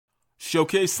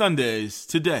Showcase Sundays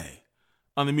today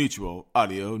on the Mutual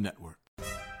Audio Network.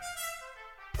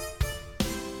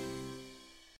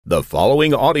 The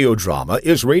following audio drama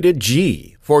is rated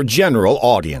G for general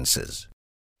audiences.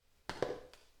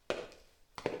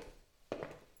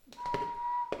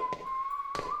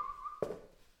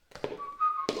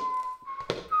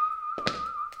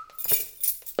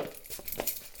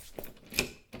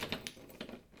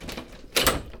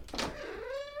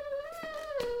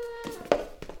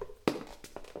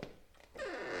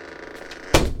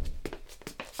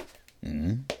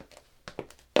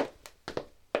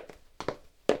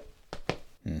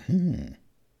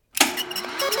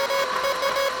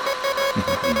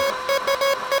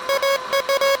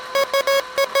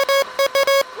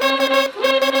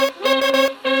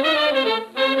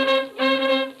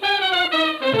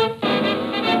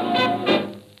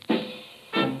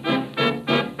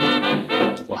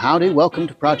 Well, howdy, welcome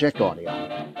to Project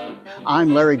Audion.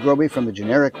 I'm Larry Groby from the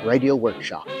Generic Radio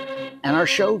Workshop, and our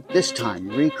show this time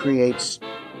recreates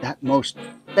that most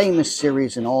famous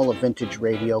series in all of vintage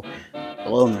radio, The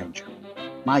Lone Ranger.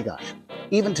 My gosh,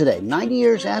 even today, 90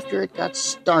 years after it got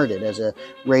started as a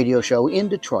radio show in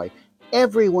Detroit,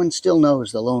 everyone still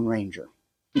knows The Lone Ranger.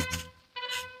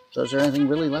 So is there anything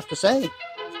really left to say?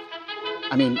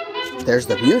 I mean, there's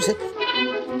the music.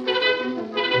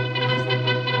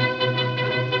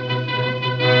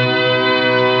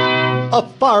 A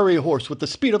fiery horse with the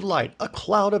speed of light, a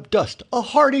cloud of dust, a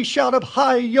hearty shout of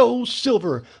 "Hi-yo,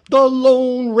 Silver, the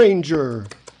Lone Ranger!"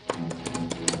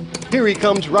 Here he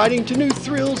comes riding to new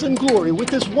thrills and glory with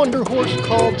this wonder horse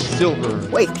called Silver.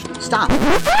 Wait, stop.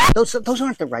 Those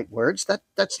aren't the right words.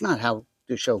 That's not how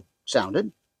the show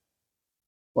sounded.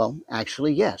 Well,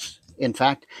 actually, yes. In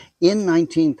fact, in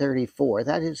 1934,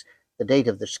 that is the date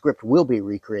of the script we'll be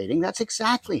recreating, that's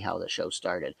exactly how the show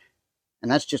started. And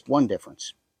that's just one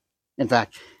difference. In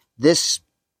fact, this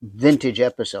vintage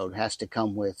episode has to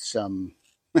come with some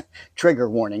trigger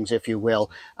warnings, if you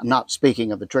will. I'm not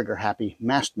speaking of the trigger-happy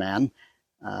masked man,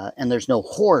 and there's no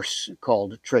horse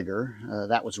called Trigger.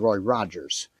 That was Roy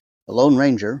Rogers. The Lone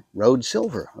Ranger rode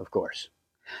Silver, of course.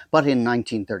 But in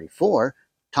 1934,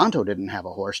 Tonto didn't have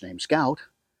a horse named Scout.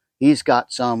 He's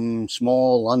got some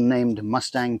small, unnamed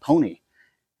Mustang pony,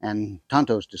 and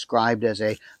Tonto's described as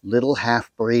a little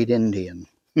half-breed Indian.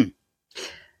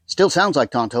 Still sounds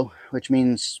like Tonto, which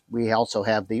means we also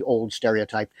have the old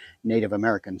stereotype Native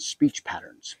American speech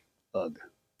patterns. Ugh.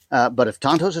 But if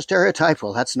Tonto's a stereotype,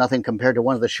 well, that's nothing compared to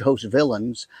one of the show's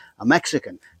villains, a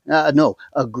Mexican.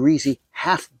 A greasy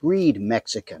half-breed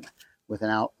Mexican with an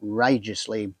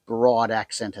outrageously broad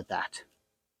accent at that.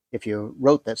 If you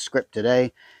wrote that script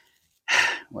today,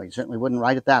 well, you certainly wouldn't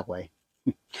write it that way.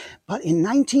 But in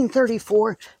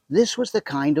 1934, this was the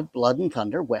kind of blood and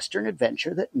thunder Western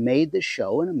adventure that made the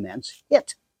show an immense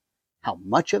hit. How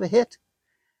much of a hit?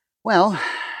 Well,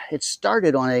 it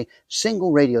started on a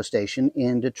single radio station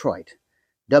in Detroit,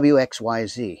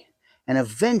 WXYZ, and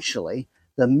eventually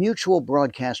the Mutual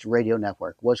Broadcast Radio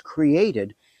Network was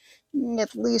created,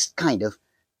 at least kind of,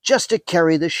 just to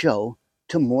carry the show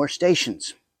to more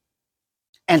stations.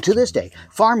 And to this day,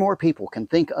 far more people can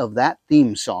think of that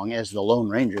theme song as the Lone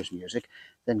Ranger's music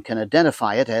than can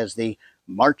identify it as the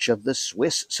March of the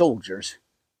Swiss Soldiers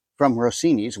from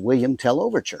Rossini's William Tell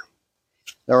Overture.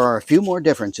 There are a few more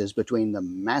differences between the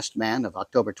Masked Man of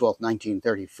October 12,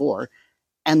 1934,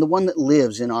 and the one that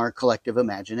lives in our collective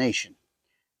imagination.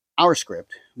 Our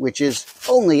script, which is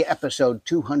only episode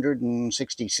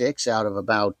 266 out of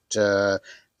about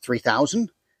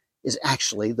 3,000, is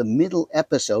actually the middle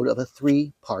episode of a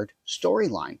 3-part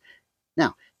storyline.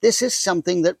 Now, this is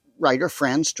something that writer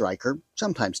Fran Stryker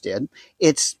sometimes did.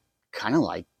 It's kind of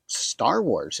like Star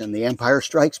Wars and The Empire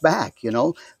Strikes Back,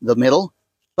 the middle,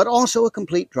 but also a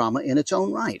complete drama in its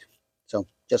own right. So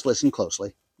just listen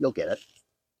closely, you'll get it.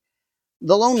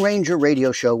 The Lone Ranger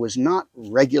radio show was not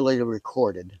regularly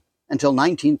recorded until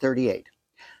 1938.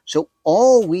 So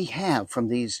all we have from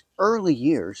these early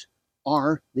years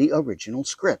are the original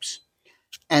scripts.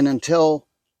 And until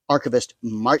archivist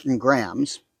Martin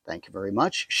Grams, thank you very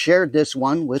much, shared this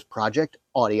one with Project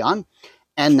Audion,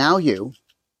 and now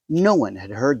no one had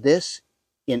heard this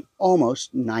in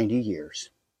almost 90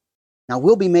 years. Now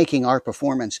we'll be making our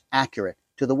performance accurate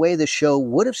to the way the show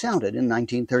would have sounded in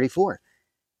 1934.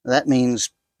 That means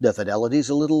the fidelity's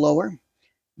a little lower,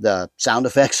 the sound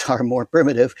effects are more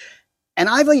primitive, and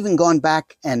I've even gone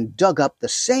back and dug up the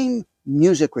same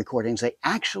music recordings they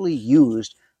actually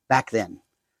used back then.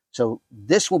 So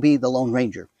this will be the Lone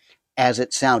Ranger as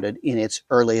it sounded in its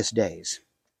earliest days.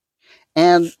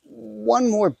 And one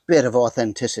more bit of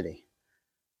authenticity.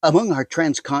 Among our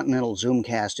transcontinental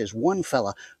Zoomcast is one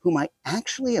fella who might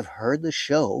actually have heard the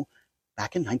show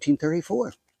back in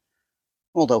 1934,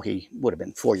 although he would have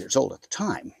been 4 years old at the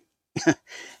time.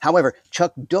 However,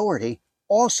 Chuck Doherty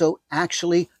also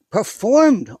actually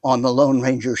performed on the Lone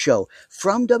Ranger show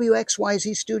from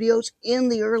WXYZ Studios in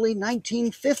the early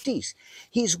 1950s.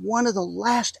 He's one of the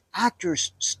last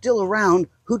actors still around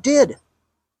who did.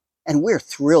 And we're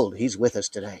thrilled he's with us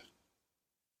today.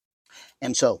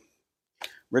 And so,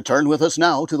 return with us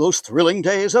now to those thrilling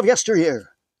days of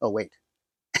yesteryear. Oh, wait.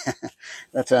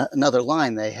 That's another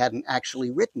line they hadn't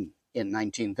actually written in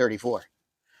 1934.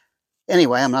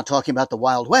 Anyway, I'm not talking about the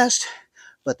Wild West,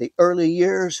 but the early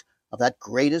years of that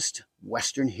greatest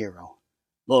Western hero,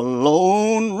 the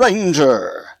Lone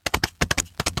Ranger.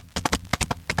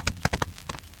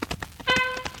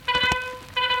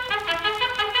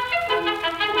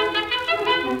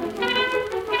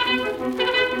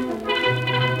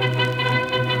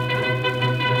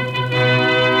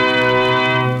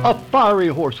 A fiery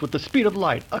horse with the speed of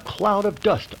light, a cloud of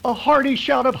dust, a hearty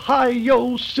shout of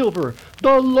hi-yo silver,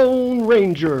 the Lone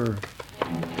Ranger.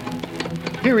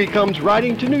 Here he comes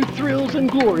riding to new thrills and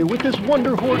glory with his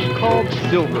wonder horse called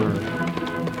Silver.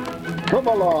 Come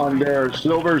along there,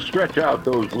 Silver, stretch out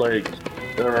those legs.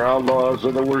 There are outlaws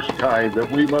of the worst kind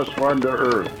that we must run to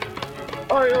earth.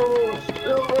 Hi-yo,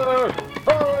 Silver!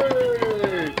 Hurry!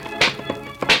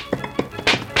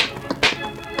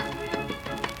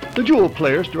 The Jewel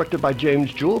Players, directed by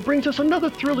James Jewell, brings us another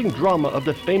thrilling drama of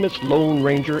the famous Lone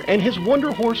Ranger and his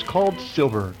wonder horse called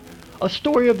Silver. A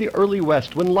story of the early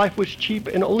West when life was cheap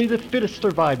and only the fittest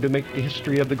survived to make the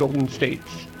history of the Golden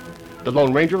States. The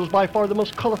Lone Ranger was by far the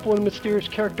most colorful and mysterious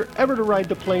character ever to ride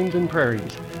the plains and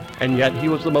prairies, and yet he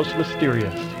was the most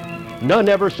mysterious. None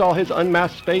ever saw his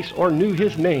unmasked face or knew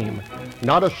his name.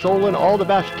 Not a soul in all the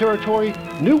vast territory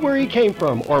knew where he came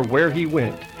from or where he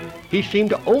went. He seemed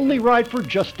to only ride for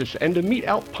justice and to mete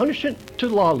out punishment to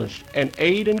lawless and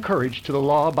aid and courage to the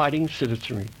law-abiding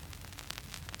citizenry.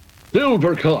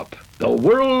 Silver Cup, the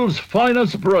world's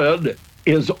finest bread,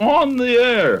 is on the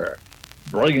air,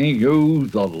 bringing you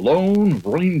the Lone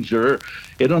Ranger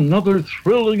in another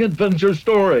thrilling adventure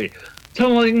story,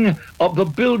 telling of the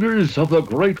builders of the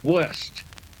Great West.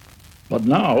 But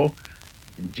now,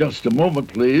 in just a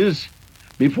moment, please,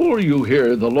 before you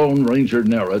hear the Lone Ranger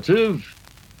narrative,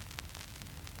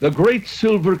 the great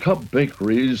Silver Cup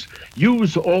bakeries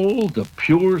use all the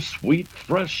pure, sweet,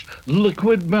 fresh,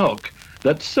 liquid milk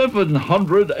that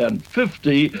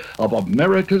 750 of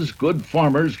America's good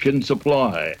farmers can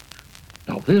supply.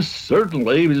 Now, this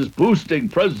certainly is boosting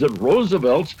President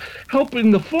Roosevelt's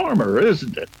helping the farmer,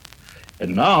 isn't it?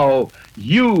 And now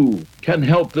you can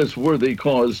help this worthy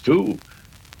cause, too.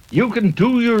 You can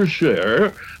do your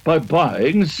share by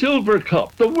buying Silver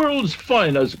Cup, the world's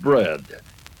finest bread.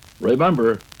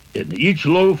 Remember, in each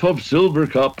loaf of Silver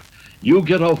Cup, you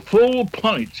get a full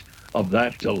pint of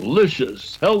that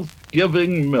delicious,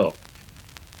 health-giving milk.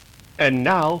 And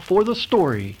now for the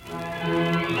story.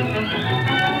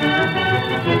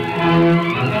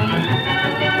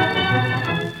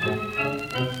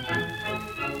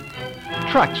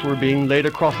 Tracks were being laid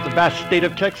across the vast state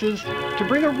of Texas to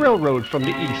bring a railroad from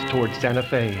the east towards Santa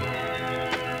Fe.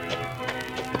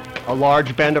 A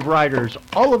large band of riders,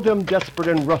 all of them desperate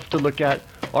and rough to look at,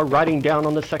 are riding down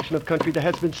on the section of country that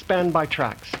has been spanned by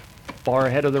tracks. Far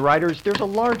ahead of the riders, there's a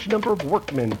large number of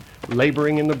workmen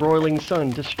laboring in the broiling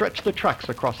sun to stretch the tracks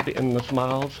across the endless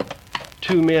miles.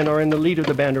 Two men are in the lead of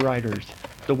the band of riders.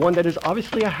 The one that is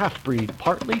obviously a half-breed,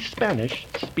 partly Spanish,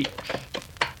 speaks.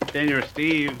 Senor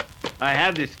Steve, I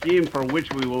have this scheme for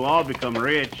which we will all become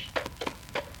rich.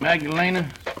 Magdalena,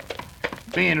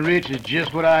 being rich is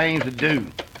just what I aim to do.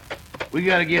 We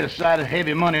gotta get a sight of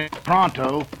heavy money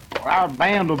pronto, or our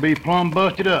band will be plumb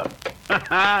busted up.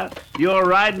 You're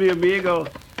right, mi amigo.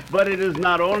 But it is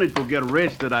not only to get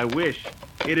rich that I wish.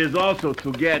 It is also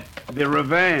to get the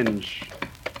revenge.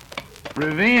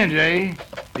 Revenge, eh?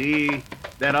 See,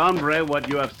 that hombre what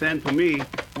you have sent to me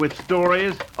with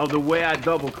stories of the way I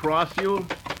double-cross you?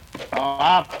 Oh,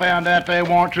 I found out they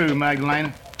weren't true,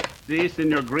 Magdalena. See,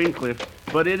 Senor Greencliff,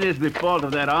 but it is the fault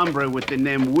of that hombre with the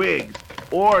name Wiggs,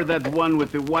 or that one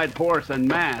with the white horse and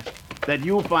mask, that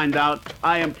you find out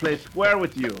I am placed square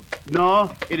with you.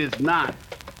 No, it is not.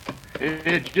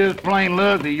 It's just plain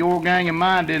luck that your gang and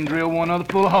mine didn't drill one other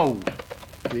full of holes.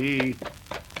 See?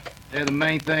 They're the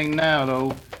main thing now,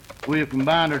 though. We have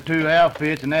combined our two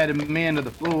outfits and added men to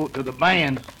the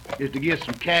band is to get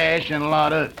some cash and a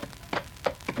lot of it.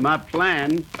 My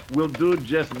plan will do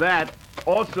just that.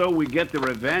 Also, we get the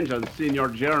revenge on Senor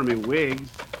Jeremy Wiggs.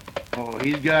 Oh,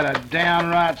 he's got a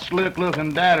downright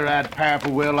slick-looking daughter I'd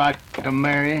powerful well like to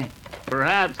marry.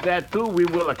 Perhaps that too we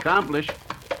will accomplish.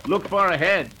 Look far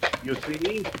ahead, you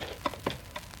see?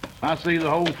 I see the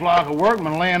whole flock of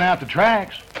workmen laying out the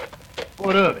tracks.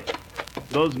 What of it?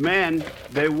 Those men,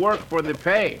 they work for the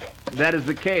pay. That is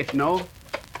the case, no?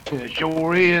 It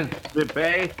sure is. The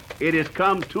pay, it is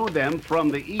come to them from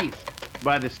the east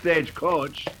by the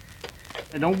stagecoach.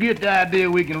 And don't get the idea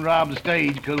we can rob the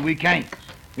stage, because we can't.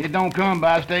 It don't come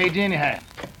by stage anyhow.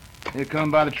 It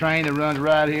come by the train that runs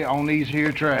right here on these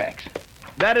here tracks.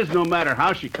 That is no matter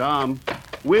how she come.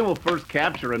 We will first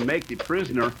capture and make the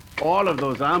prisoner all of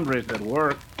those hombres that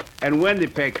work, and when the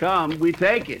pay come, we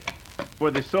take it. For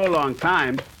the so long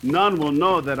time, none will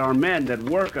know that our men that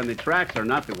work on the tracks are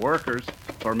not the workers.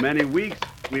 For many weeks,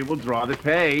 we will draw the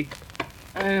pay.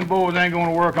 And boys ain't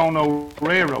gonna work on no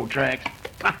railroad tracks.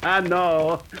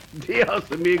 No.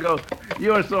 Dios amigos,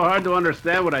 you are so hard to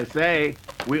understand what I say.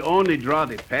 We only draw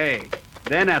the pay.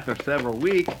 Then after several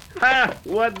weeks,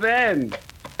 what then?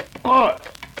 What?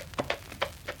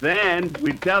 Then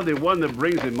we tell the one that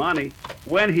brings the money,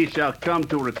 when he shall come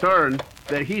to return,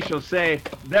 that he shall say,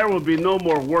 there will be no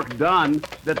more work done,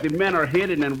 that the men are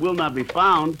hidden and will not be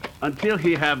found, until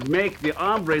he have make the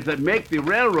hombres that make the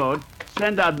railroad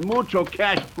send out mucho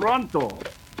cash pronto.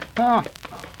 Huh?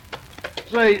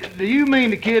 Say, do you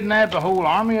mean to kidnap the whole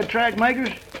army of track makers?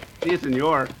 Si,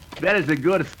 senor. That is a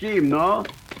good scheme, no?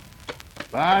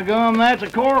 By gum, that's a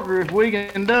corker if we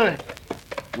can do it.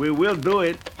 We will do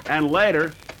it, and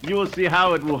later, you will see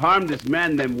how it will harm this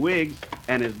man named Wiggs,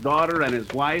 and his daughter and his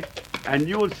wife, and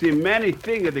you will see many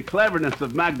things of the cleverness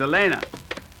of Magdalena.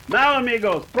 Now,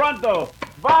 amigos, pronto,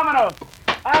 vámonos,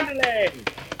 ándale,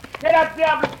 get up,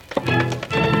 diablo.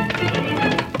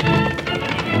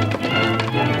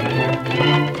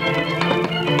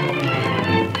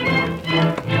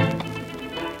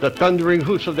 The thundering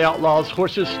hoofs of the outlaws'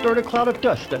 horses stirred a cloud of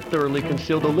dust that thoroughly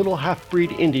concealed a little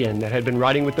half-breed Indian that had been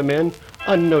riding with the men,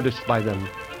 unnoticed by them.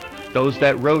 Those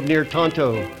that rode near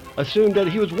Tonto assumed that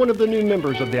he was one of the new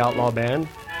members of the outlaw band.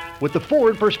 With the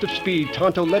forward burst of speed,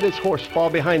 Tonto let his horse fall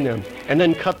behind them and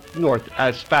then cut north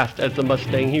as fast as the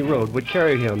Mustang he rode would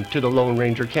carry him to the Lone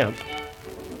Ranger camp.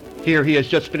 Here he has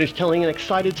just finished telling an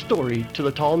excited story to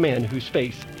the tall man whose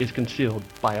face is concealed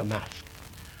by a mask.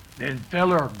 Then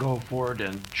feller go for it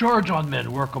and charge on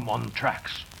men work 'em on the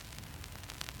tracks.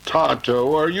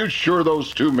 Tonto, are you sure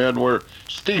those two men were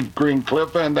Steve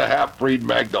Greencliff and the half-breed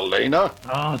Magdalena?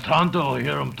 Tonto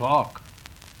hear 'em talk.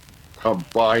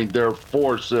 Combine their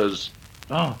forces.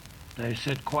 They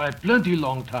sit quiet plenty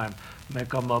long time.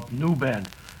 Make 'em up new band.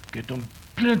 Get 'em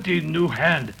plenty new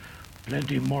hand.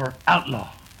 Plenty more outlaw.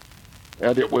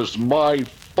 And it was my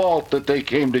fault that they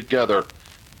came together.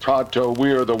 Tonto,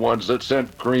 we are the ones that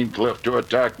sent Greencliff to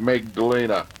attack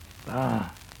Magdalena.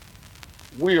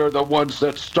 We are the ones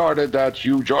that started that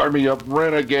huge army of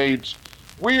renegades.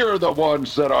 We are the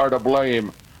ones that are to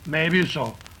blame. Maybe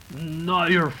so. Not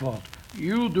your fault.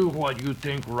 You do what you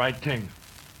think right thing.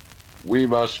 We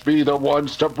must be the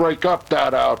ones to break up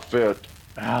that outfit.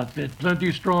 Outfit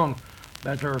plenty strong.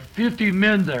 Better 50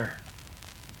 men there.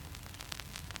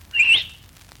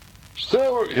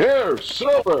 Silver, here,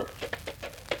 Silver.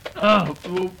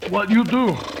 What you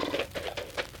do?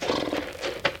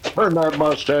 Turn that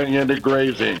Mustang into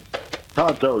grazing.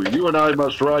 Tonto, you and I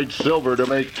must ride Silver to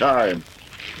make time.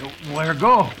 Where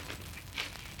go?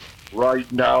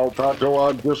 Right now, Tonto,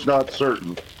 I'm just not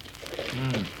certain.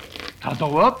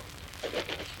 Tonto up?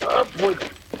 Up with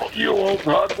you, old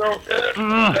Tonto.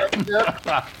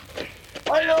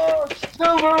 Hi-yo,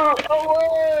 Silver,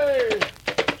 away!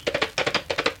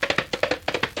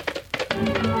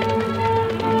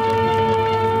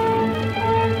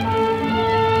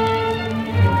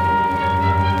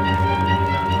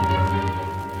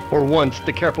 For once,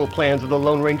 the careful plans of the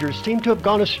Lone Rangers seemed to have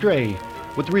gone astray,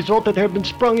 with the result that they have been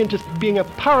sprung into being a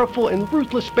powerful and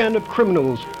ruthless band of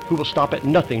criminals who will stop at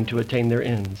nothing to attain their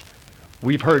ends.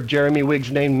 We've heard Jeremy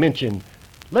Wiggs' name mentioned.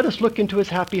 Let us look into his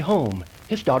happy home.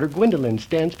 His daughter Gwendolyn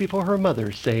stands before her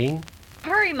mother, saying,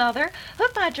 Hurry, Mother.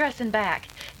 Hook my dressing back.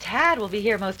 Tad will be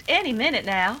here most any minute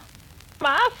now.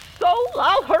 My soul,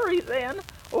 I'll hurry then.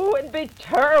 Oh, it'd be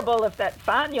terrible if that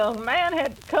fine young man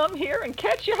had to come here and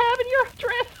catch you having your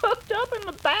dress hooked up in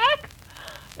the back.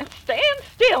 And stand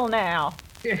still now.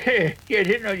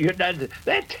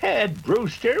 That Tad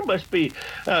Brewster must be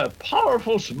a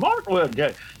powerful smart one,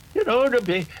 to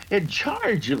be in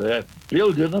charge of the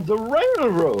building of the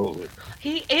railroad.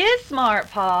 He is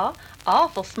smart, Pa.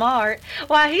 Awful smart.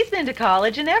 Why, he's been to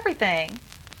college and everything.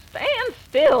 Stand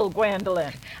still,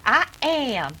 Gwendolyn. I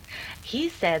am. He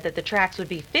said that the tracks would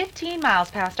be 15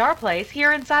 miles past our place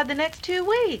here inside the next 2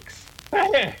 weeks.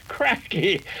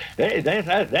 Cracky.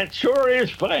 That sure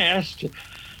is fast.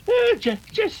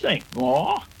 Just think,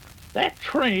 Ma. That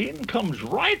train comes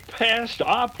right past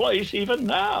our place even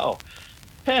now.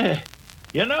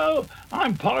 You know,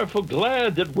 I'm powerful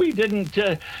glad that we didn't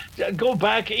go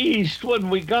back east when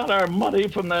we got our money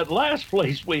from that last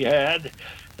place we had.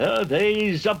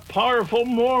 They's a powerful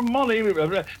more money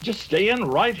just staying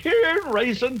right here and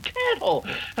raising cattle.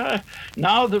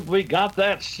 Now that we got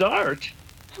that start.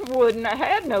 Wouldn't have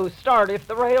had no start if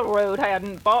the railroad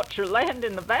hadn't bought your land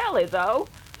in the valley, though.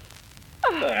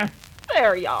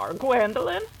 There you are,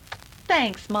 Gwendolyn.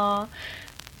 Thanks, Ma.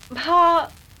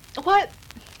 Pa, what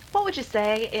would you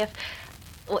say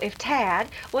if Tad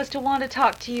was to want to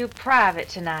talk to you private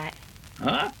tonight?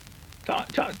 Huh?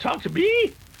 Talk to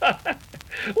me?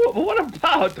 What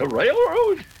about the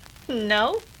railroad?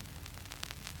 No.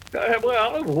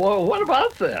 Well, what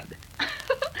about then?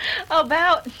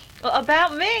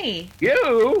 About me.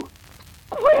 You?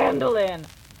 Gwendolyn,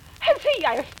 has he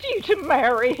asked you to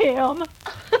marry him?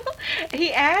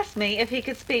 He asked me if he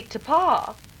could speak to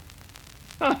Pa.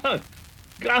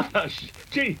 Gosh,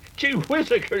 gee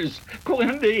whizzikers,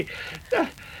 Gwendy.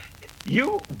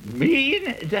 You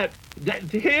mean that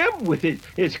him with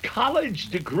his college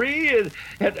degree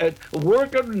and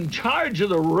working in charge of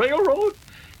the railroad,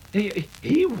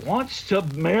 he wants to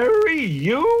marry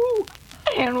you?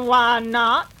 And why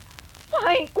not?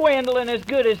 Why ain't Gwendolyn as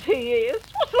good as he is?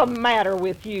 What's the matter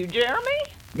with you, Jeremy?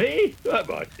 Me?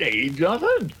 Ain't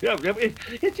nothing.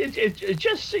 It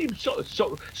just seems so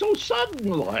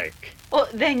sudden like. Well,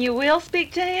 then you will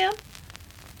speak to him?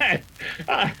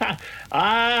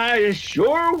 I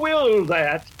sure will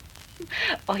that.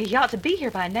 Well, he ought to be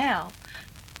here by now.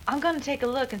 I'm going to take a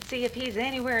look and see if he's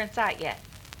anywhere in sight yet.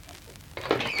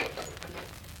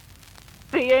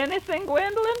 See anything,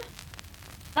 Gwendolyn?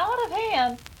 Not of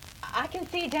him. I can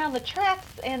see down the tracks,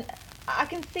 and I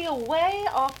can see away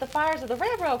off the fires of the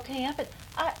railroad camp, and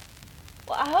I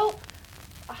hope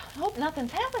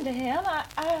nothing's happened to him.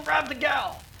 Grab the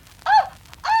gal.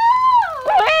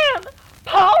 Gwen!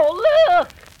 Paul, look!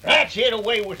 That's it,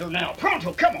 away with her now.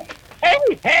 Pronto, come on.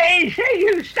 Hey,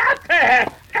 you stop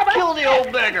that! Come on. Kill the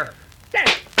old beggar.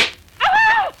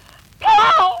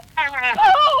 Paul!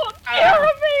 Oh, Jeremy!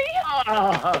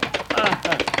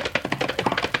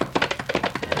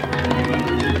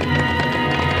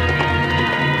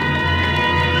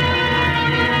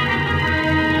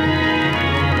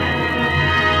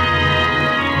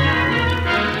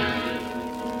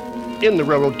 In the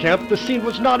railroad camp, the scene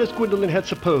was not as Gwendolyn had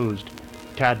supposed.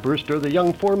 Tad Brewster, the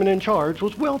young foreman in charge,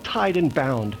 was well tied and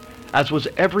bound, as was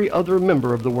every other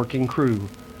member of the working crew.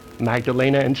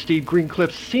 Magdalena and Steve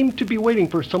Greencliff seemed to be waiting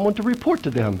for someone to report to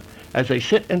them as they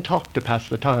sit and talk to pass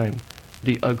the time.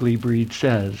 The ugly breed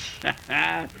says.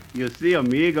 You see,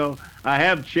 amigo, I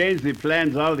have changed the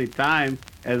plans all the time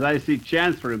as I see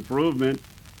chance for improvement.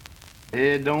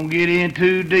 Don't get in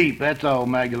too deep, that's all,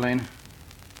 Magdalena.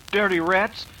 Dirty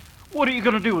rats. What are you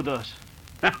going to do with us?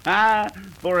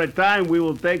 For a time, we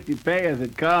will take the pay as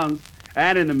it comes,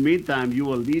 and in the meantime, you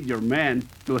will lead your men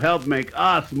to help make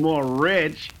us more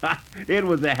rich. It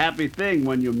was a happy thing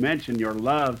when you mentioned your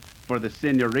love for the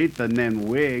senorita named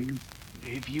Wiggs.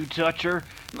 If you touch her,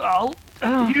 I'll...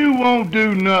 You won't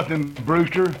do nothing,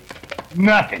 Brewster.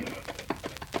 Nothing.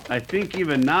 I think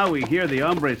even now we hear the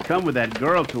hombres come with that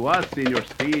girl to us, Senor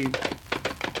Steve.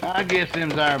 I guess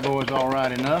them's our boys all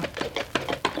right enough.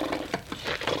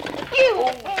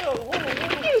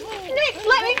 You snakes,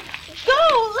 let me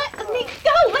go! Let me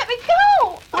go! Let me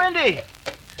go! Wendy!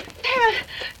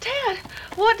 Tad,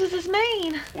 what does this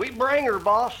mean? We bring her,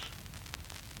 boss.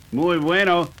 Muy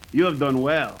bueno, you have done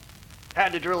well.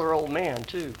 Had to drill her old man,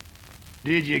 too.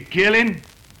 Did you kill him?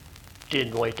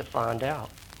 Didn't wait to find out.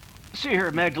 See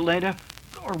here, Magdalena,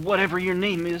 or whatever your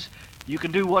name is. You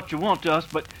can do what you want to us,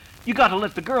 but you gotta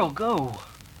let the girl go.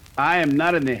 I am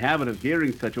not in the habit of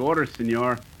hearing such orders,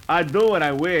 senor. I do what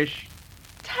I wish.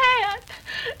 Tad,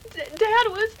 Dad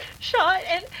was shot,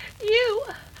 and you...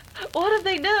 What have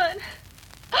they done?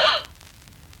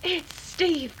 It's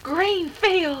Steve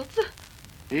Greenfields.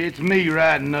 It's me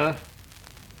right enough.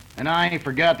 And I ain't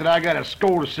forgot that I got a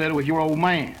score to settle with your old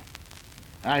man.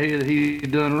 I hear that he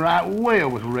done right well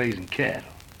with raising cattle.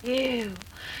 You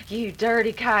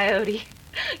dirty coyote.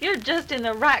 You're just in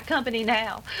the right company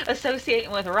now,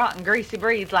 associating with rotten, greasy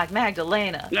breeds like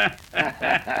Magdalena.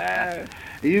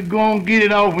 You gonna get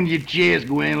it off in your chest,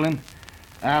 Gwendolyn.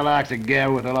 I likes a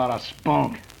gal with a lot of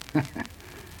spunk.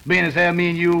 Being as how me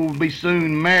and you will be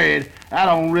soon married, I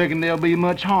don't reckon there'll be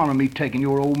much harm in me taking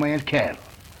your old man's cattle.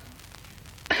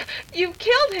 You've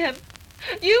killed him.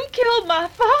 You killed my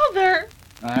father.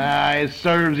 It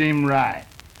serves him right.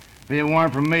 If it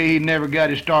weren't for me, he'd never got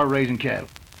his start raising cattle.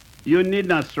 You need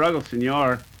not struggle,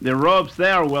 senor. The ropes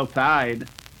there are well tied.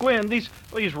 Gwen, these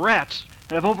rats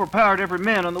have overpowered every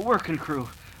man on the working crew.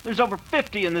 There's over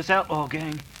 50 in this outlaw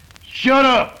gang. Shut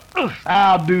up!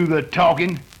 I'll do the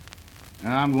talking.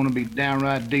 I'm gonna be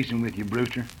downright decent with you,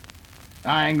 Brewster.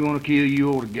 I ain't gonna kill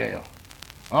you or the gal.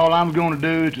 All I'm gonna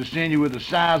do is to send you with a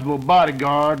sizable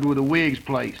bodyguard with a Wiggs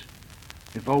place.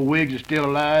 If old Wiggs is still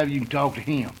alive, you can talk to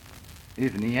him.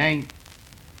 If he ain't,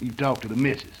 you can talk to the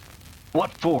missus.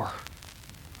 What for?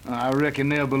 I reckon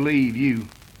they'll believe you.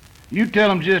 You tell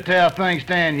them just how things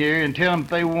stand here and tell them if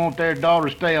they want their daughter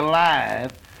to stay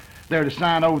alive, they're to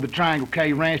sign over the Triangle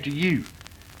K Ranch to you.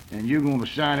 And you're going to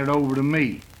sign it over to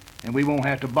me. And we won't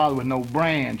have to bother with no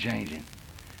brand changing.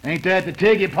 Ain't that the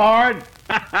ticket, pard?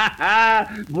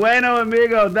 Bueno,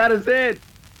 amigo, that is it.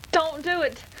 Don't do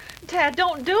it. Tad,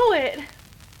 don't do it.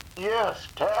 Yes,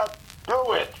 Tad,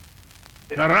 do it.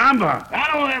 Caramba! I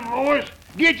don't have a voice.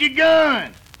 Get your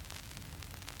gun.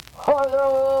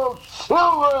 Hi-yo,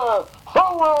 Silver!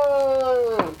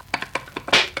 Hooray!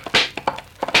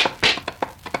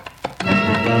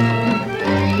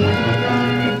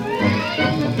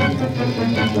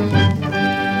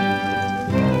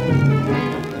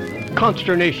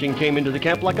 Consternation came into the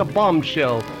camp like a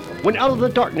bombshell when out of the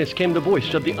darkness came the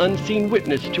voice of the unseen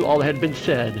witness to all that had been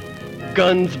said.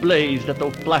 Guns blazed at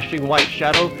the flashing white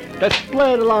shadow that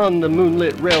sped along the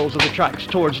moonlit rails of the tracks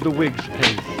towards the Wiggs'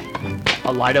 place.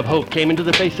 A light of hope came into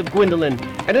the face of Gwendolyn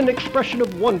and an expression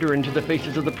of wonder into the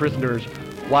faces of the prisoners,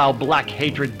 while black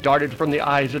hatred darted from the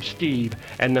eyes of Steve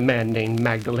and the man named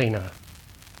Magdalena.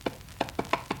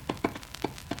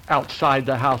 Outside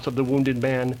the house of the wounded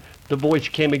man, the voice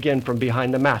came again from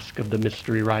behind the mask of the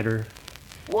mystery rider.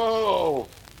 Whoa!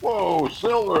 Whoa,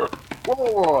 Silver!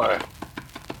 Whoa, boy!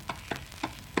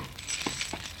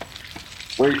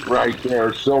 Wait right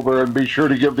there, Silver, and be sure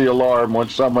to give the alarm when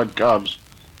someone comes.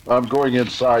 I'm going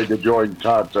inside to join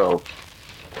Tonto.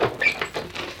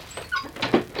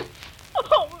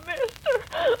 Oh,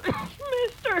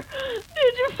 Mister,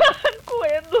 did you find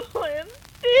Gwendolyn?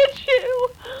 Did you?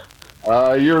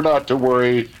 You're not to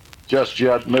worry just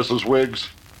yet, Mrs. Wiggs.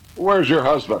 Where's your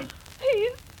husband?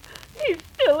 He's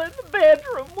still in the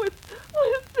bedroom with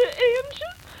the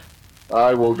engine.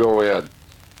 I will go in.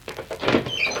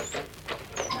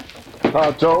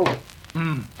 Tonto?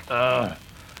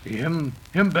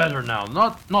 Him better now.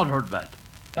 Not hurt bad.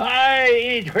 I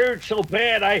ain't hurt so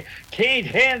bad I can't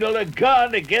handle a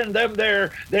gun again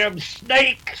them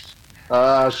snakes.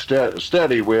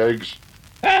 Steady, Wiggs.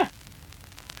 Huh?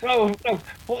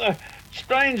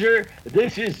 Stranger,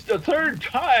 this is the third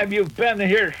time you've been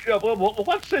here.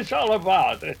 What's this all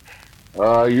about?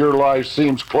 Your life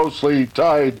seems closely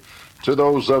tied to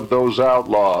those of those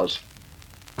outlaws.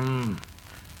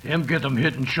 Him get him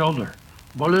hit in shoulder.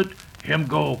 Bullet, him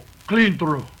go clean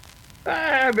through.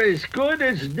 I'm as good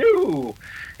as new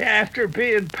after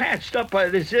being patched up by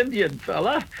this Indian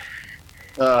fella.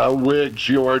 Wiggs,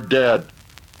 you're dead.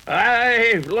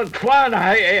 Laquan,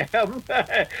 I am.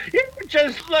 You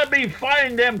just let me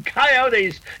find them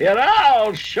coyotes, and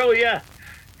I'll show you.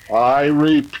 I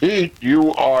repeat,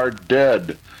 you are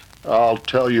dead. I'll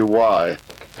tell you why.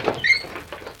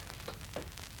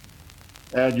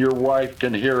 And your wife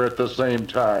can hear at the same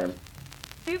time.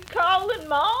 You calling,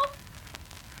 Mom?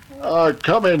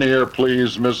 Come in here,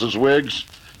 please, Mrs. Wiggs.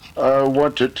 I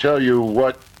want to tell you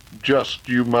what just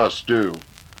you must do.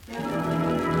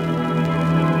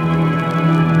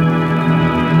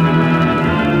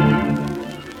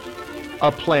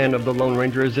 A plan of the Lone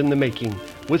Ranger is in the making.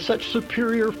 With such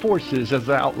superior forces as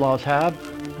the outlaws have,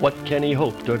 what can he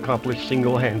hope to accomplish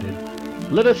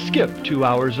single-handed? Let us skip 2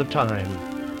 hours of time.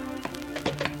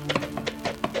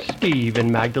 Steve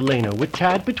and Magdalena, with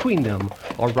Tad between them,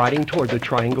 are riding toward the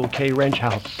Triangle K Ranch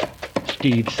house.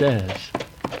 Steve says,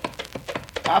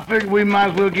 I figured we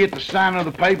might as well get the signing of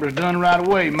the papers done right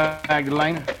away,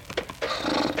 Magdalena.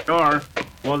 Sure.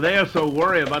 Well, they are so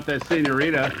worried about that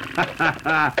senorita.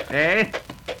 Eh?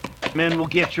 Men will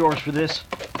get yours for this.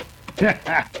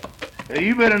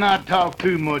 You better not talk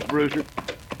too much, Brewster.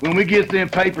 When we get them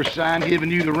papers signed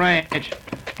giving you the ranch,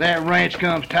 that ranch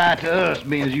comes tied to us,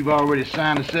 being as you've already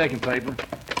signed the second paper.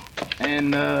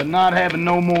 And not having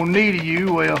no more need of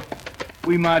you, well,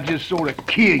 we might just sort of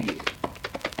kill you.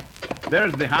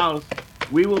 There's the house.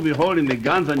 We will be holding the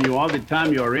guns on you all the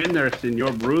time you're in there,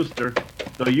 Senor Brewster.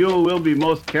 So you will be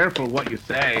most careful what you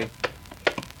say.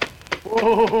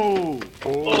 Whoa!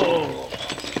 Oh.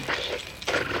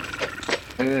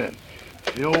 Yeah.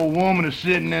 The old woman is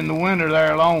sitting in the window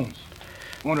there alone.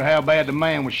 Wonder how bad the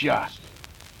man was shot.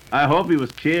 I hope he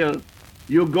was killed.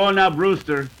 You go now,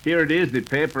 Brewster. Here it is, the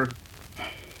paper.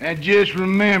 And just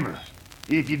remember,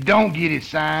 if you don't get it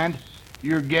signed,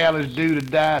 your gal is due to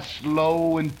die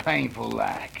slow and painful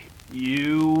like.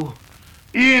 You...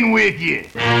 In with you!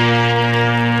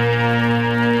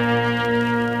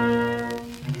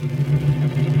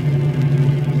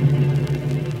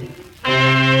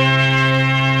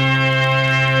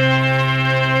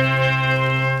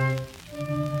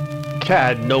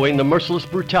 Tad, knowing the merciless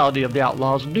brutality of the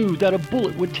outlaws, knew that a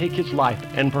bullet would take his life,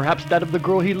 and perhaps that of the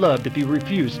girl he loved if he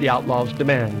refused the outlaws'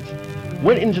 demands.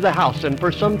 Went into the house and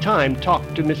for some time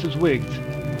talked to Mrs. Wiggs.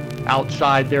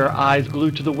 Outside, their eyes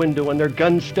glued to the window and their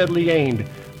guns steadily aimed,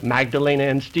 Magdalena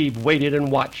and Steve waited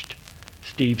and watched.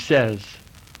 Steve says,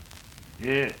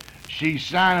 Yeah, she's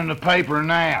signing the paper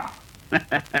now.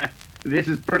 This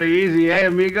is pretty easy, eh,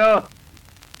 amigo?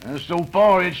 So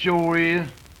far, it sure is.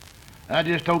 I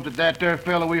just hope that there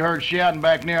fella we heard shouting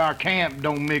back near our camp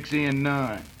don't mix in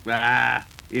none. Ah,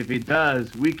 if he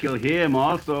does, we kill him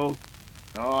also.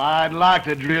 Oh, I'd like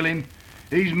to drill him.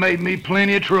 He's made me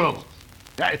plenty of trouble.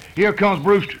 Here comes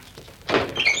Brewster.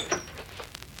 Ted,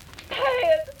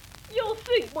 you'll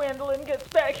see Gwendolyn gets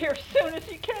back here as soon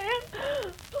as you can.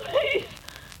 Please,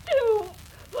 do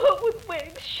what with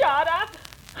Wiggs shot.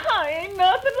 I ain't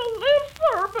nothing to live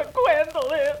for but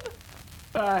Gwendolyn.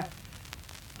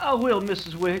 I will,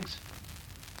 Mrs. Wiggs.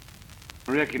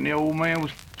 I reckon the old man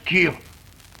was killed.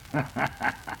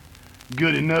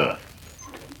 Good enough.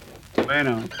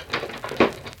 Bueno.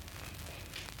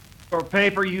 For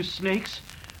paper, you sneaks.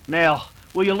 Now,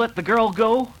 will you let the girl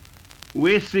go?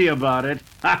 We'll see about it.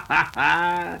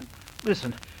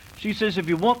 Listen, she says if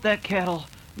you want that cattle,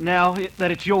 now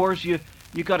that it's yours, you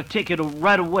got to take it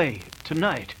right away,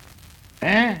 tonight.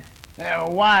 Eh?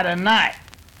 Why tonight?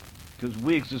 Because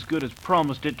Wiggs as good as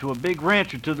promised it to a big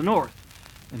rancher to the north,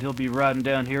 and he'll be riding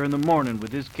down here in the morning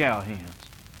with his cow hands.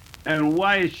 And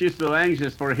why is she so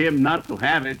anxious for him not to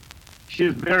have it?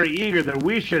 She's very eager that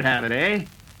we should have it, eh?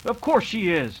 Of course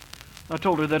she is. I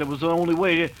told her that it was the only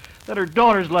way that her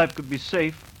daughter's life could be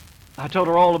safe. I told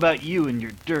her all about you and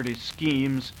your dirty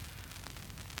schemes.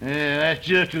 Yeah, that's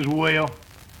just as well.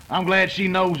 I'm glad she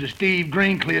knows that Steve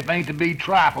Greencliff ain't to be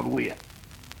trifled with.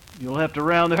 You'll have to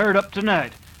round the herd up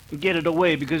tonight and get it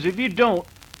away, because if you don't,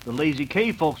 the Lazy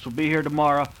K folks will be here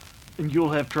tomorrow, and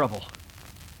you'll have trouble.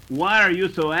 Why are you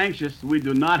so anxious we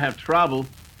do not have trouble?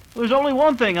 There's only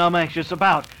one thing I'm anxious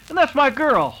about, and that's my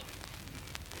girl.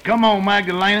 Come on,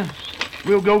 Magdalena.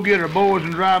 We'll go get our boys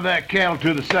and drive that cattle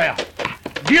to the south.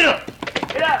 Get up!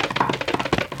 Get up!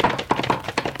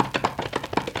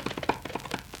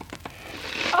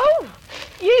 Oh,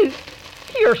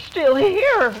 you're still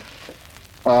here.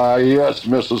 Yes,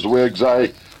 Mrs. Wiggs,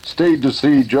 I stayed to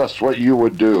see just what you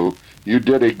would do. You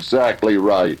did exactly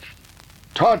right.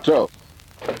 Tonto!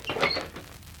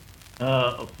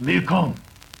 Me come.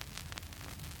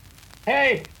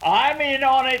 Hey, I'm in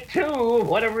on it too,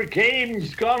 whatever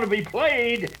game's gonna be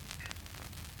played.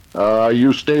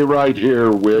 You stay right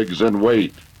here, Wiggs, and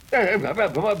wait.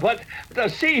 But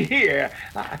see here.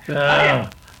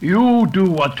 You do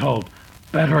what told.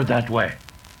 Better that way.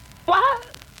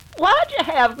 Why'd you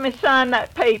have me sign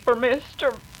that paper,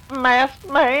 Mr. Masked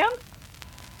Man?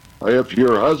 If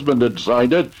your husband had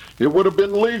signed it, it would have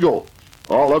been legal.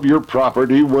 All of your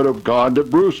property would have gone to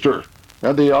Brewster,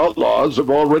 and the outlaws have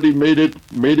already made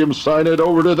him sign it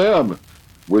over to them.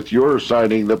 With your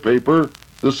signing the paper,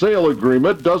 the sale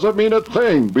agreement doesn't mean a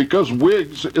thing because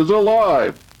Wiggs is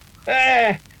alive.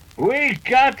 We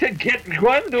got to get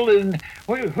Gwendolyn.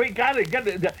 We got to get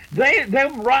it.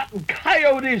 Them rotten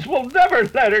coyotes will never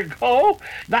let her go.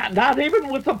 Not even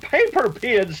with the paper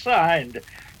being signed.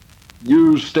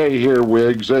 You stay here,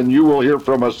 Wiggs, and you will hear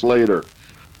from us later.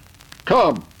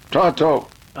 Come, Tonto.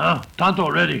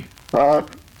 Tonto ready.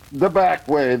 The back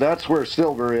way. That's where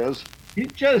Silver is. You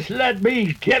just let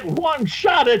me get one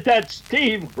shot at that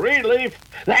Steve Greenleaf.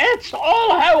 That's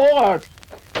all I want.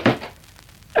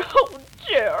 Oh,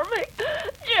 Jeremy,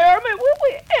 will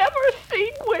we ever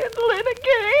see Gwendolyn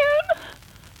again?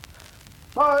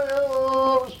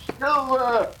 Hi-yo,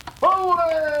 Silver!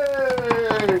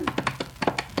 Away!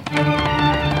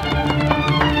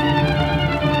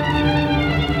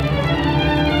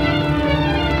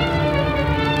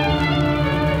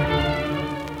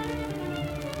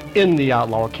 In the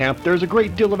outlaw camp, there's a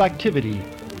great deal of activity.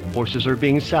 Horses are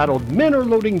being saddled, men are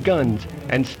loading guns,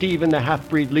 and Steve and the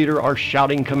half-breed leader are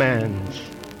shouting commands.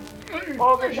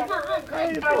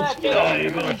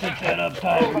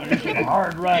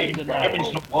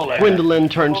 Gwendolyn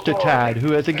turns to Tad,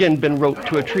 who has again been roped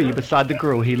to a tree beside the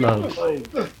girl he loves.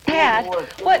 Tad,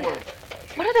 what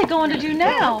are they going to do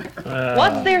now?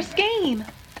 What's their scheme?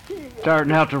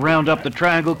 Starting out to round up the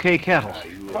Triangle K cattle.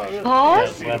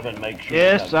 Boss?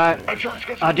 Yes,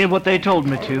 I did what they told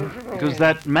me to, because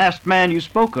that masked man you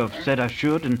spoke of said I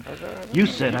should, and you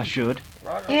said I should.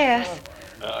 Yes.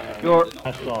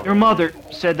 Your mother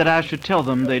said that I should tell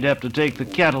them they'd have to take the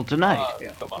cattle tonight.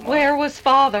 Where was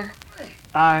Father?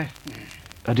 I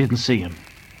didn't see him.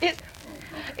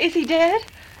 Is he dead?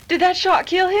 Did that shot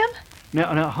kill him?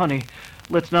 Now, honey,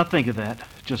 let's not think of that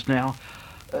just now.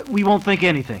 We won't think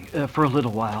anything for a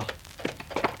little while.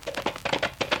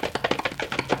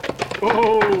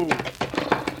 Oh!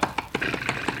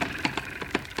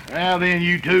 Now then,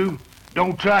 you two,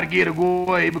 don't try to get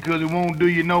away because it won't do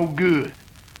you no good.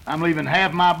 I'm leaving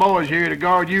half my boys here to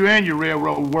guard you and your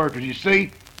railroad workers, you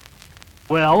see?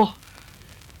 Well?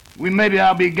 Maybe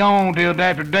I'll be gone till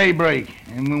after daybreak,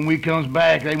 and when we comes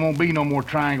back, there won't be no more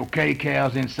Triangle K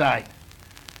cows in sight.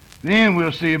 Then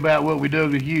we'll see about what we do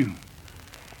with you.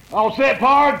 All set,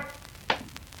 Pard?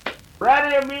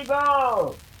 Ready,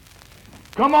 amigo!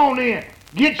 Come on in.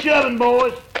 Get shoving,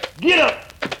 boys. Get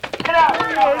up. Get up!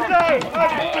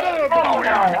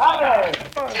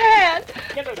 Tad!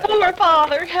 Poor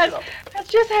Father has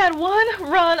just had one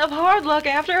run of hard luck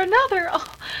after another.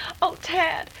 Oh,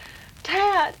 Tad.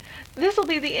 Tad, this'll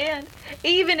be the end.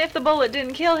 Even if the bullet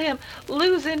didn't kill him,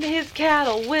 losing his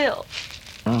cattle will.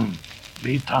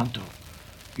 Be tanto.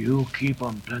 You keep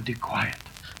 'em plenty quiet.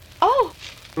 Oh!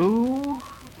 Ooh.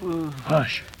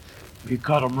 Hush. We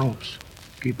cut 'em ropes.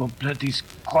 Keep 'em plenty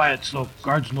quiet so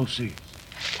guards no see.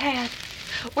 Tad,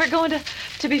 we're going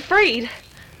to be freed.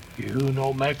 You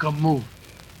no make 'em move.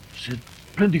 Sit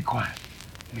plenty quiet.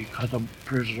 We cut 'em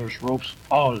prisoners' ropes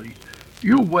all.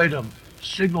 You wait 'em.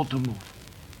 Signal to move.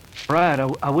 Right,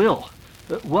 I will.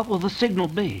 What will the signal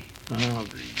be?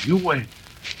 You wait.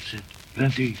 Sit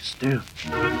plenty still.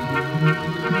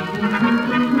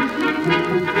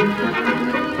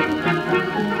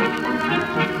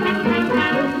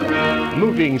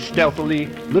 Moving stealthily,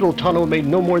 little Tonto made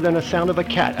no more than a sound of a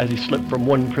cat as he slipped from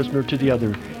one prisoner to the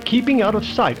other, keeping out of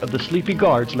sight of the sleepy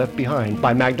guards left behind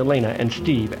by Magdalena and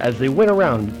Steve as they went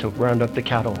around to round up the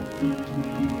cattle.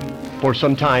 For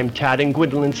some time, Tad and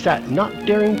Gwendolyn sat not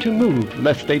daring to move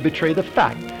lest they betray the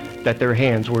fact that their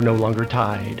hands were no longer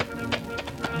tied.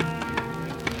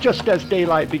 Just as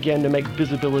daylight began to make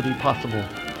visibility possible,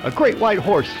 a great white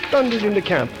horse thundered into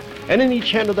camp, and in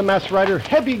each hand of the masked rider,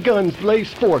 heavy guns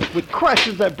blazed forth with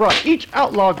crashes that brought each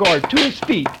outlaw guard to his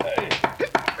feet.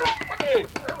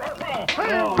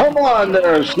 Come on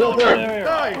there, Silver!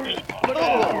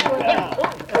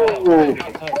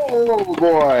 Oh,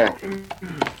 boy!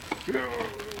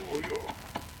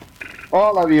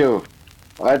 All of you,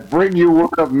 I bring you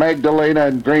word of Magdalena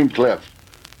and Greencliff.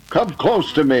 Come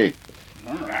close to me.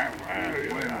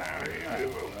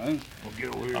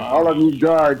 All of you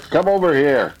guards, come over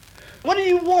here. What do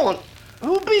you want?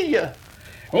 Who be you?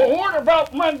 Well, what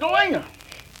about Magdalena?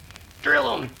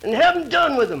 Drill him and have him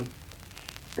done with him.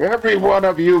 Every one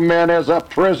of you men is a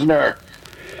prisoner.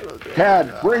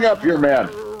 Tad, bring up your men.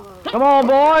 Come on,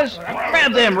 boys.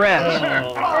 Grab them rats.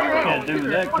 Can't do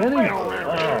that, can he?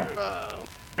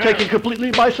 Taken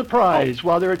completely by surprise,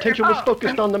 while their attention was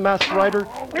focused on the masked rider,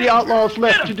 the outlaws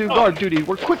left to do guard duty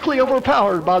were quickly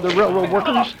overpowered by the railroad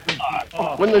workers.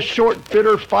 When the short,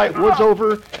 bitter fight was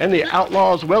over and the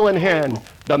outlaws well in hand,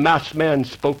 the masked man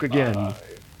spoke again.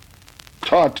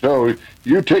 Tonto,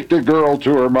 you take the girl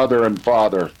to her mother and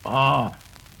father.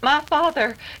 My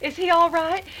father, is he all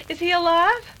right? Is he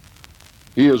alive?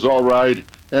 He is all right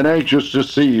and anxious to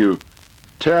see you.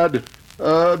 Ted,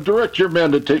 direct your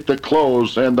men to take the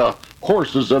clothes and the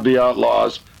horses of the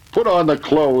outlaws. Put on the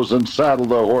clothes and saddle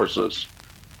the horses.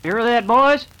 Hear that,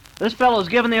 boys? This fellow's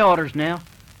giving the orders now.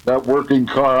 That working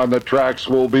car on the tracks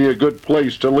will be a good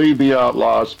place to leave the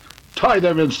outlaws. Tie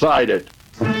them inside it.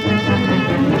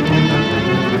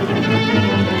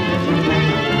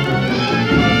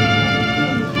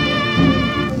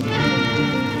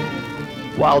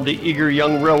 While the eager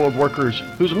young railroad workers,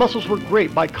 whose muscles were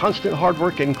great by constant hard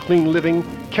work and clean living,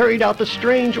 carried out the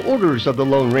strange orders of the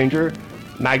Lone Ranger,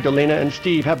 Magdalena and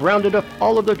Steve have rounded up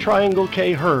all of the Triangle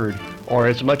K herd, or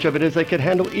as much of it as they could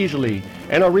handle easily,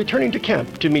 and are returning to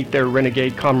camp to meet their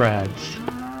renegade comrades.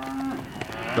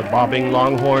 The bobbing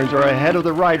longhorns are ahead of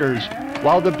the riders,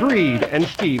 while the Breed and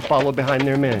Steve follow behind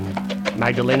their men.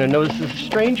 Magdalena notices a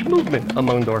strange movement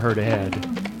among the herd ahead.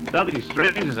 Nothing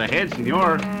strange is ahead,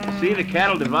 senor. See the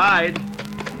cattle divide.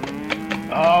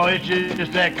 Oh, it's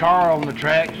just that car on the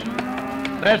tracks.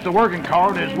 That's the working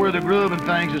car. That's where the grub and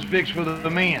things is fixed for the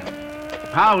men.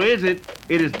 How is it?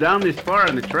 It is down this far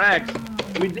in the tracks.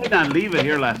 We did not leave it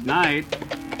here last night.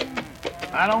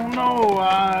 I don't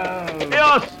know.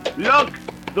 Dios, look!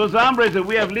 Those hombres that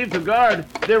we have leave to guard,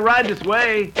 they ride this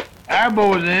way. Our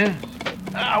boys in.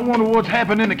 I wonder what's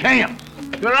happened in the camp.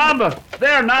 Caramba,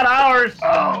 they're not ours.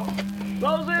 Oh.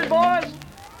 Close in, boys.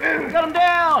 Cut them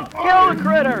down. Kill the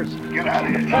critters. Get out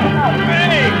of here.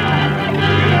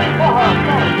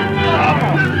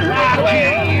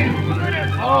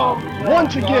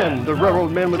 Once again, the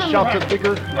railroad men with shouts of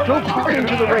vigor drove straight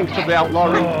into the ranks of the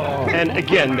outlawry, and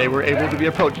again they were able to be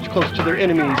approached close to their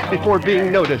enemies before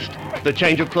being noticed. The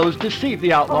change of clothes deceived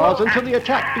the outlaws until the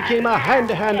attack became a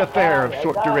hand-to-hand affair of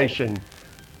short duration.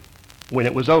 When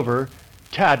it was over,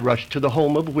 Tad rushed to the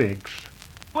home of Wiggs.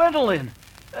 Gwendolyn!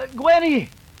 Gwenny!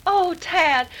 Oh,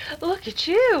 Tad, look at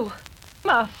you.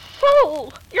 My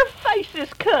soul! Your face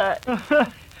is cut.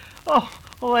 Oh,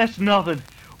 that's nothing.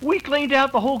 We cleaned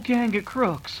out the whole gang of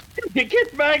crooks. Did you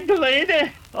get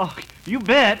Magdalena? Oh, you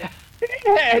bet.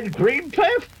 And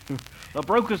Greencliff? I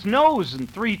broke his nose and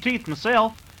 3 teeth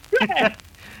myself.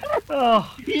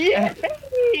 Oh,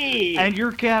 Yay! and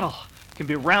your cattle can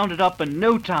be rounded up in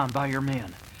no time by your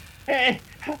men. I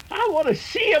want to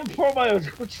see him for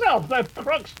myself, the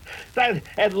crooks,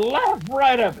 and laugh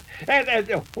right up. And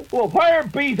well, where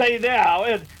be they now?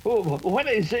 And when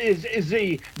is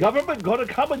the government going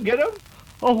to come and get them?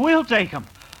 Oh, we'll take them.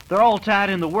 They're all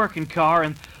tied in the working car,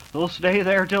 and they'll stay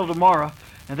there till tomorrow.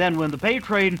 And then when the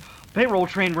payroll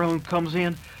train road comes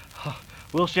in,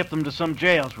 we'll ship them to some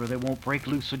jails where they won't break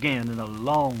loose again in a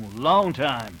long, long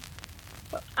time.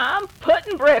 I'm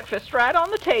putting breakfast right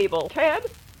on the table, Tad.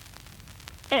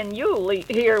 And you'll eat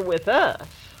here with us.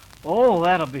 Oh,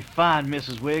 that'll be fine,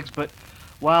 Mrs. Wiggs, but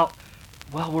while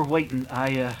we're waiting,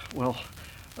 that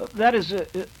is,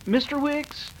 Mr.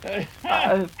 Wiggs?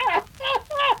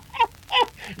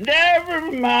 Never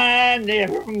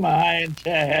mind,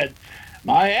 Tad.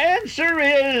 My answer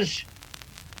is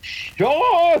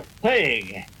sure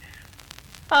thing.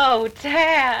 Oh,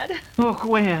 Tad. Oh,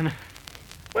 Gwen.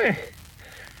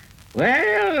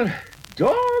 Well,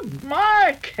 dog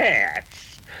my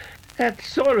cats. That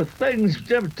sort of thing's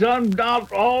done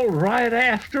out all right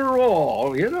after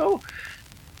all, you know.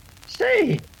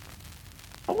 Say,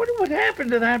 I wonder what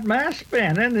happened to that masked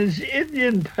man and his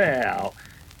Indian pal.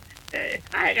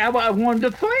 I wanted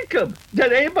to thank him.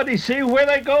 Did anybody see where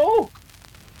they go?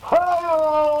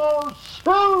 Oh,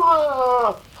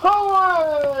 Silver! Forward!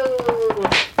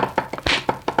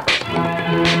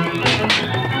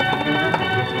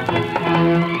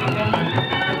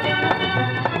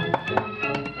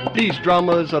 These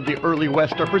dramas of the early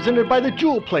West are presented by the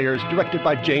Jewel Players, directed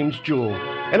by James Jewell,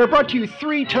 and are brought to you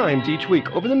 3 times each week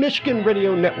over the Michigan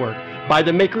Radio Network by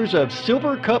the makers of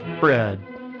Silver Cup Bread.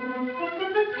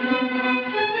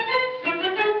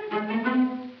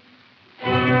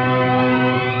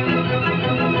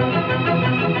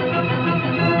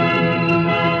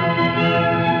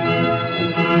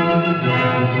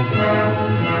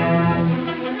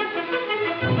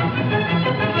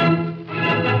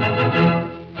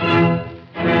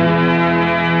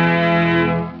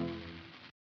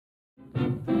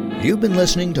 You've been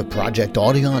listening to Project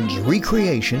Audion's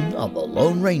recreation of The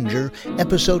Lone Ranger,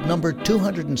 episode number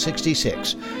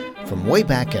 266, from way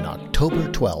back in October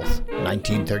 12th,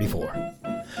 1934.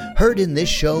 Heard in this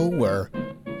show were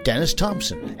Dennis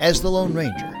Thompson as the Lone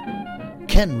Ranger,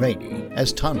 Ken Rady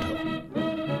as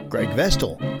Tonto, Greg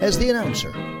Vestal as the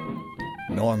announcer,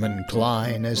 Norman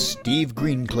Klein as Steve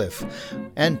Greencliff,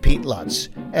 and Pete Lutz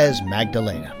as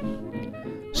Magdalena.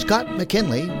 Scott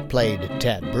McKinley played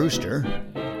Tad Brewster.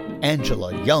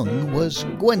 Angela Young was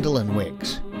Gwendolyn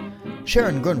Wiggs.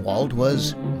 Sharon Grunwald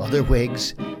was Mother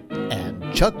Wiggs.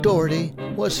 And Chuck Doherty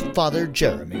was Father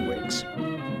Jeremy Wiggs.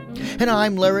 And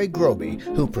I'm Larry Groby,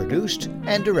 who produced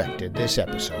and directed this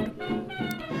episode.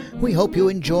 We hope you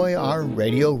enjoy our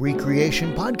radio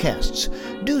recreation podcasts.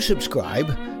 Do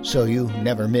subscribe so you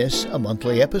never miss a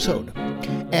monthly episode.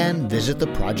 And visit the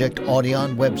Project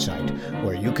Audion website,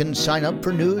 where you can sign up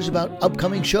for news about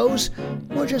upcoming shows,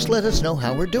 or just let us know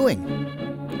how we're doing.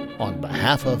 On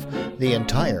behalf of the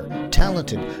entire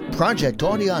talented Project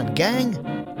Audion gang,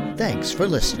 thanks for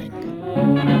listening.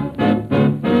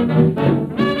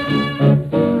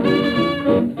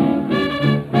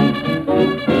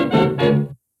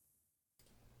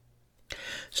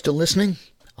 Still listening?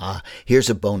 Here's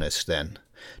a bonus then.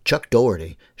 Chuck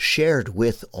Doherty shared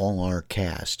with all our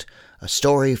cast a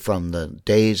story from the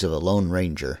days of the Lone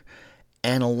Ranger,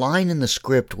 and a line in the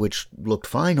script which looked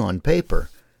fine on paper,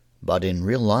 but in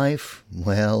real life,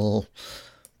 well...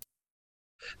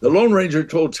 The Lone Ranger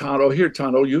told Tonto, "Here,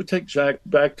 Tonto, you take Jack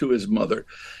back to his mother.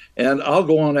 and I'll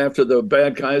go on after the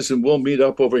bad guys, and we'll meet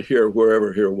up over here,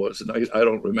 wherever here was. And I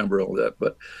don't remember all that,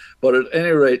 but at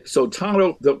any rate, so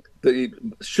Tonto, the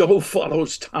show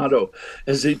follows Tonto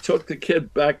as he took the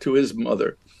kid back to his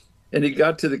mother, and he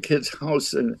got to the kid's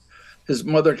house, and his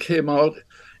mother came out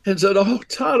and said, "Oh,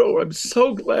 Tonto, I'm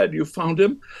so glad you found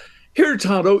him. Here,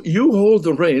 Tonto, you hold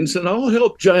the reins, and I'll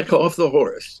help jack off the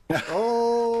horse."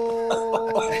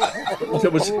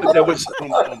 There was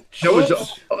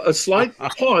a slight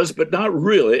pause, but not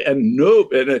really, and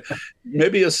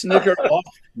maybe a snicker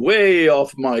way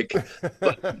off mic.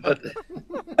 But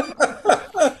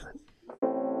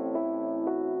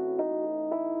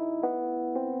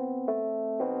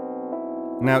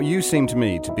Now, you seem to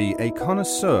me to be a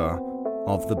connoisseur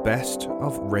of the best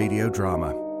of radio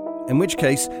drama. In which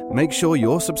case, make sure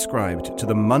you're subscribed to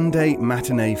the Monday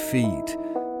Matinee feed.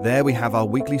 There we have our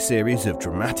weekly series of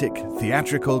dramatic,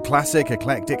 theatrical, classic,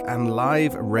 eclectic, and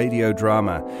live radio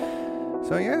drama.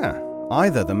 So yeah,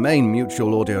 either the main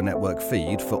Mutual Audio Network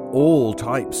feed for all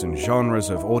types and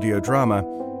genres of audio drama,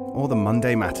 or the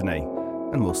Monday Matinee,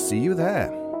 and we'll see you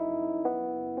there.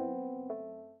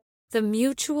 The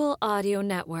Mutual Audio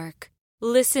Network.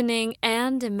 Listening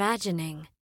and imagining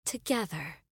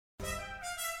together.